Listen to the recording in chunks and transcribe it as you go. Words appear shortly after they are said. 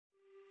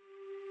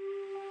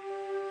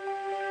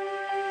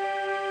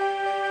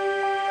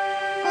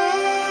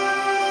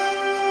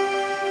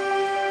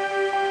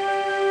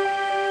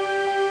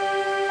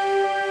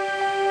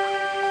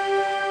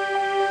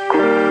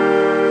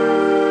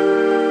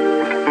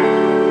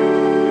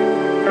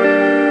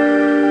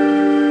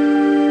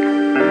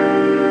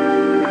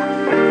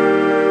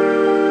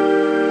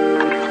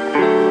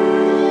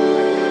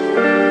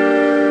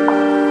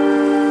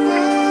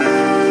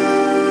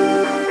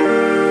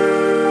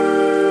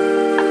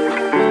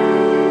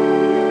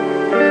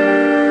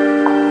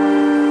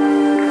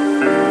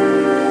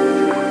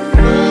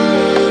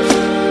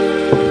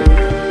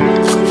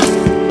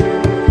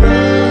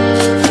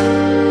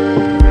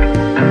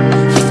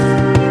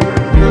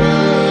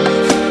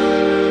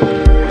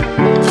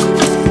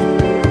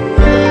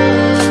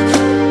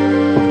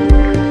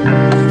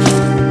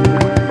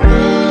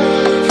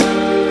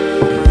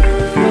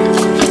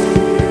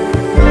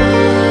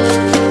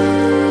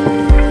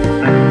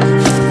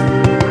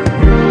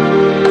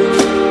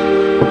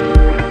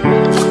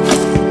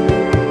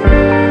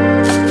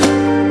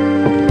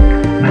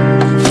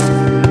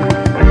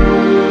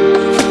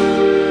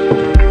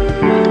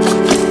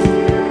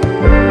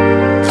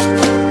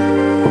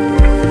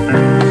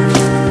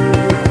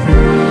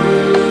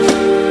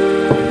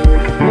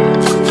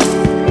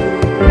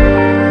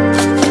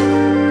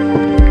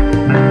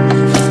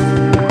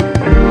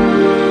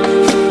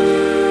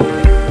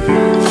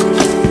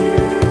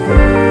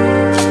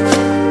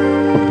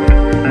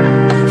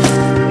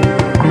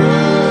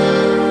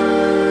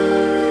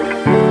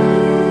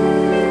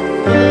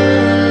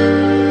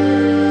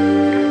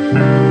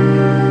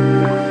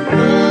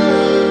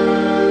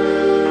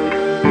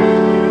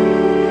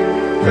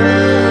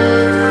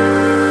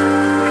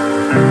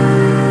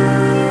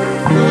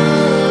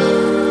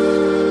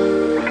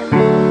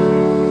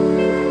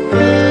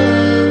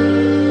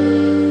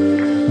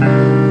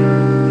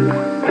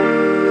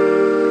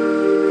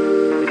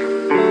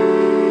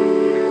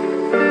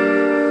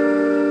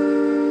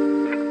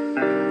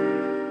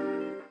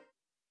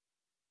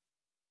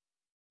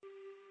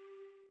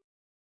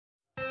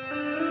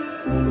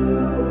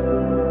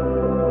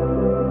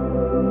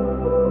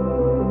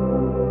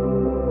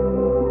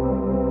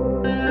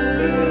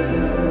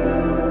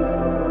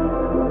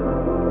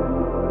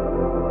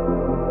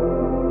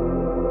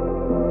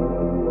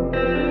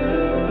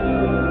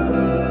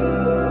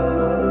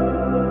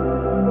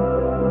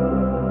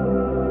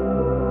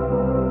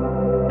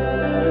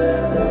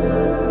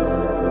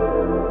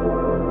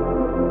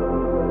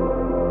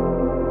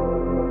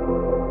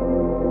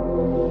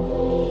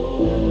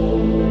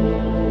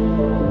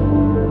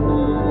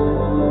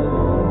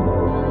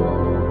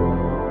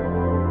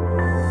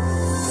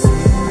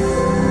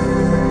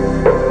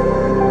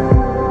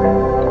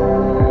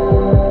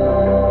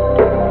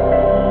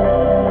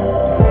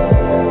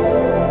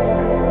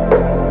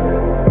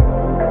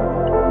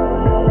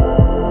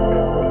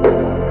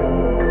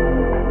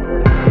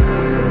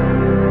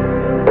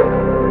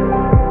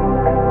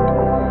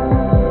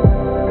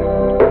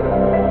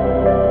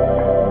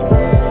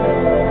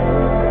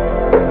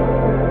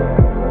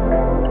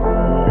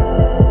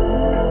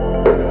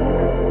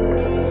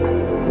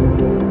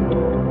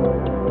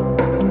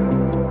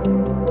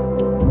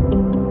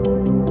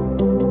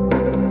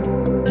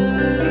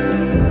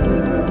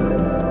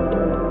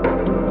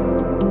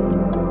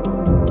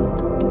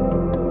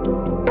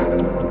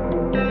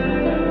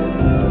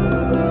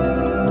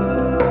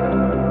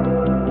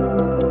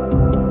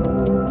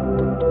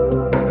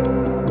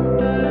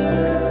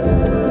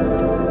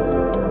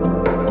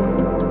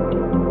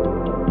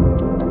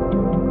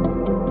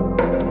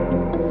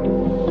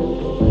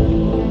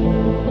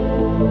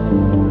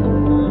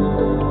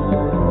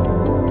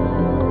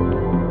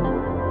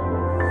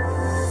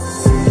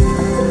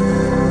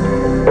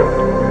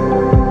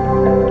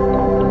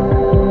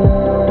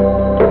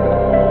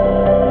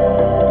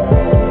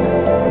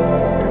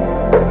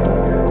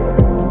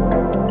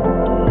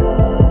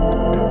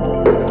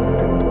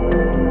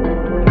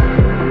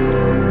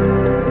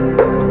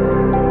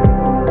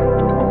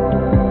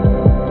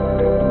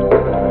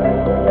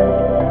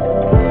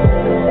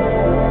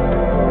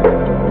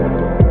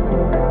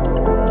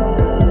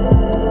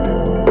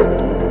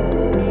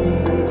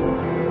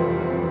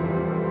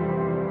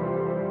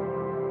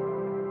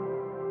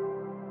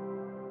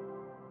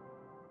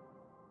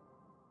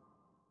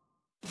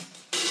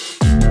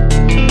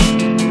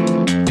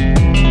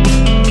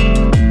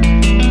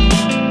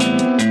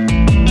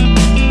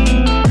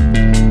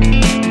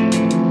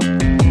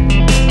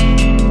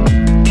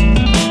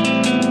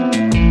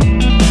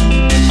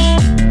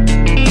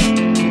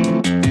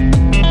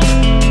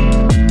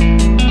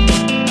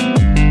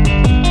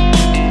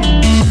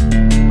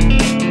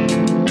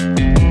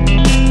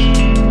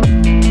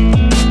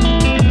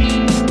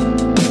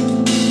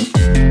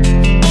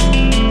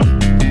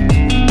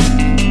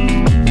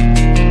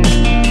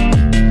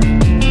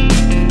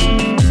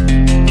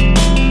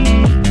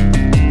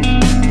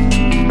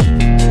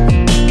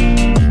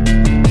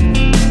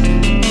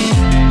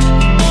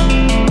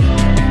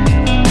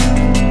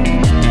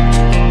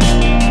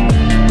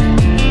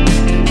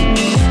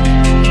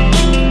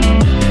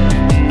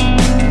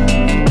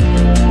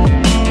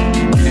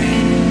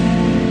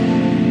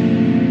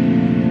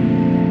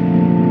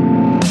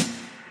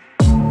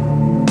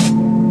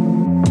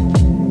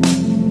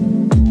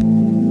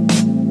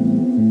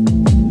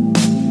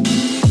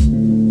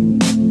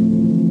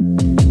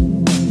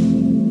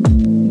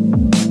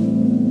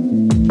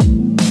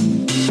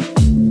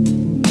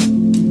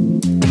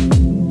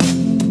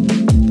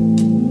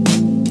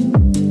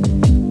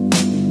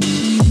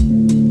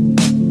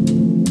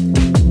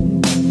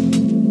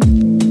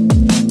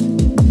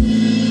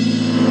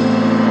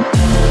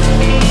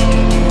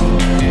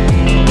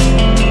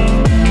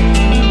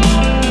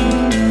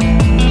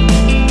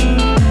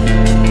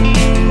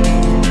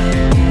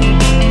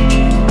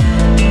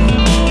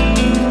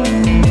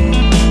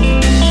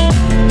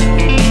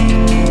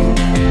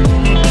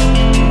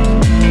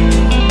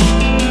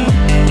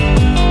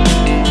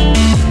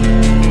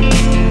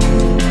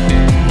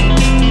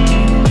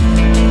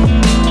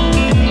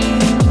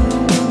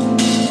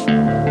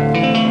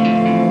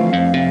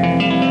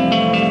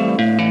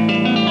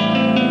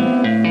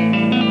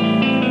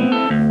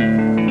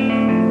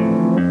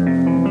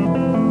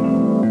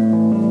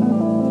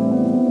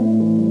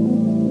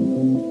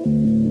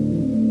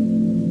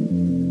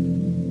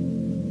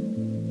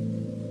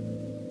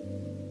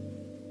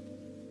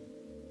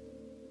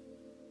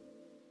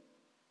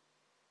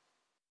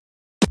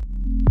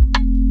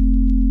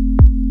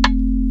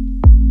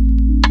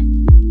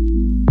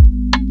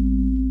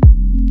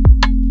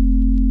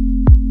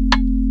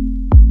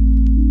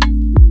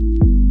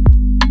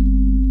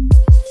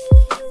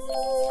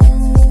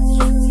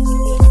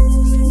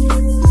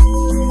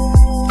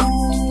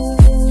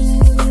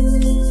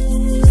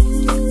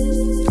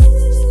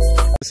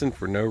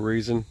For no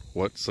reason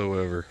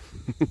whatsoever.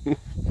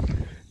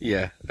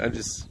 Yeah, I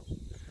just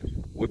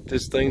whipped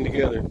this thing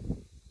together.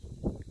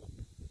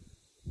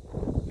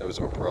 That was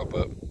our prop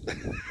up.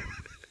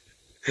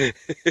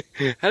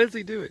 How does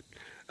he do it?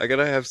 I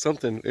gotta have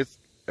something. It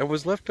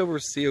was leftover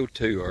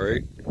CO2,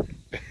 alright?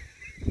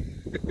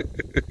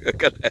 I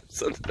gotta have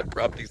something to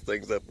prop these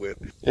things up with.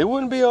 It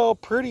wouldn't be all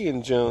pretty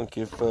and junk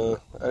if I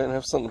didn't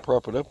have something to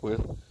prop it up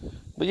with.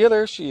 But yeah,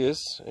 there she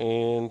is.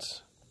 And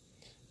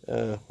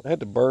I had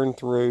to burn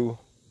through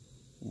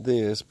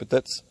this, but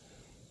that's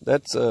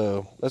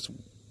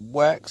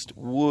waxed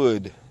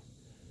wood.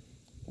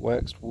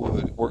 Waxed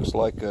wood. It works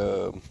like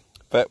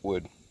fat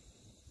wood.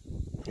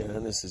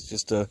 And this is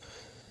just a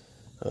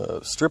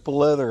strip of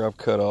leather I've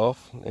cut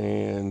off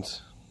and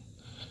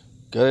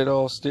got it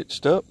all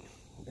stitched up.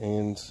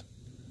 And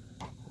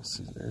let's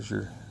see, there's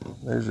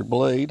your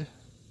blade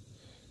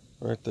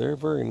right there.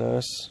 Very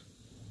nice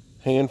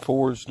hand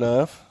forged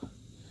knife.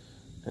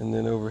 And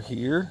then over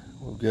here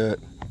we've got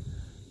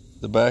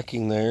the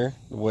backing there.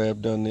 The way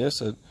I've done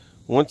this,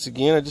 once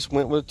again I just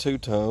went with a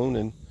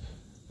two-tone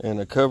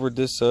and I covered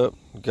this up,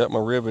 got my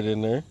rivet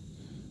in there,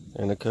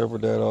 and I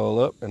covered that all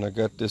up, and I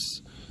got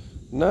this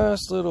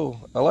nice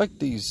little, I like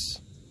these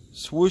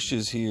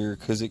swooshes here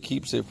because it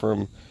keeps it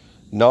from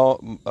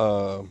not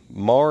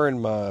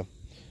marring my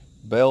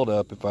belt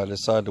up if I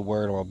decide to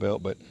wear it on my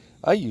belt. But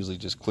I usually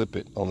just clip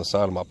it on the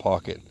side of my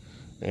pocket,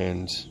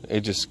 and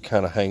it just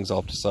kind of hangs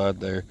off the side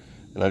there,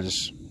 and I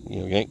just,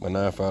 you know, yank my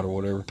knife out or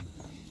whatever.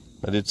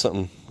 I did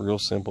something real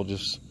simple,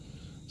 just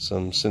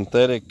some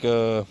synthetic,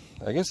 I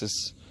guess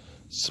it's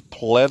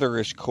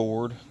pleatherish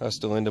cord. I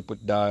still end up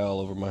with dye all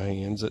over my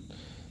hands.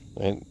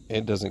 And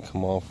it doesn't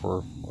come off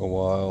for a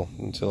while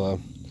until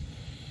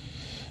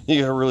you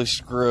gotta really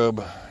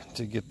scrub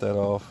to get that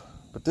off.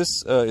 But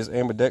this is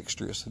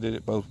ambidextrous. I did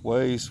it both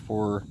ways.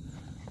 For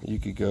you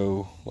could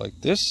go like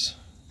this,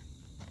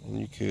 and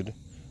you could,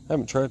 I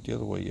haven't tried it the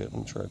other way yet.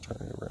 I'm trying to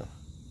turn it around.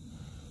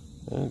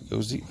 And it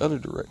goes the other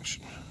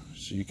direction.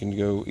 So you can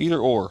go either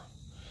or.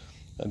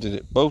 I did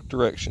it both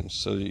directions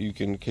so that you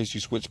can, in case you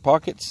switch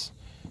pockets,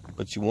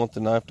 but you want the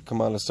knife to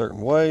come out a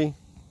certain way,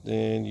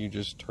 then you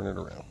just turn it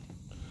around.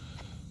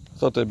 I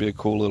thought that'd be a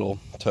cool little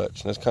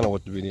touch, and that's kind of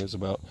what the video is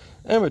about.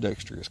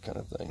 Ambidextrous kind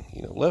of thing,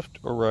 you know, left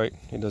or right,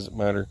 it doesn't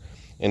matter.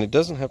 And it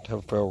doesn't have to have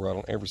a ferrule rod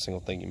on every single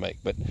thing you make,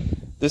 but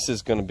this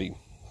is going to be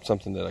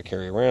something that I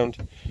carry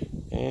around,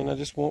 and I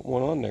just want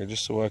one on there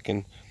just so I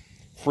can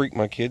freak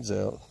my kids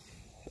out.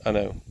 I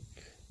know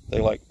they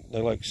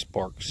like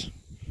sparks,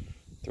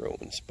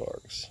 throwing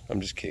sparks.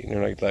 I'm just kidding. They're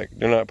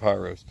not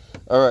pyros.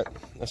 All right,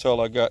 that's all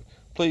I got.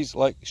 Please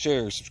like,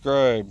 share,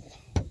 subscribe,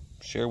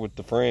 share with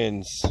the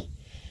friends.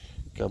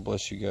 God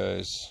bless you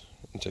guys,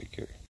 and take care.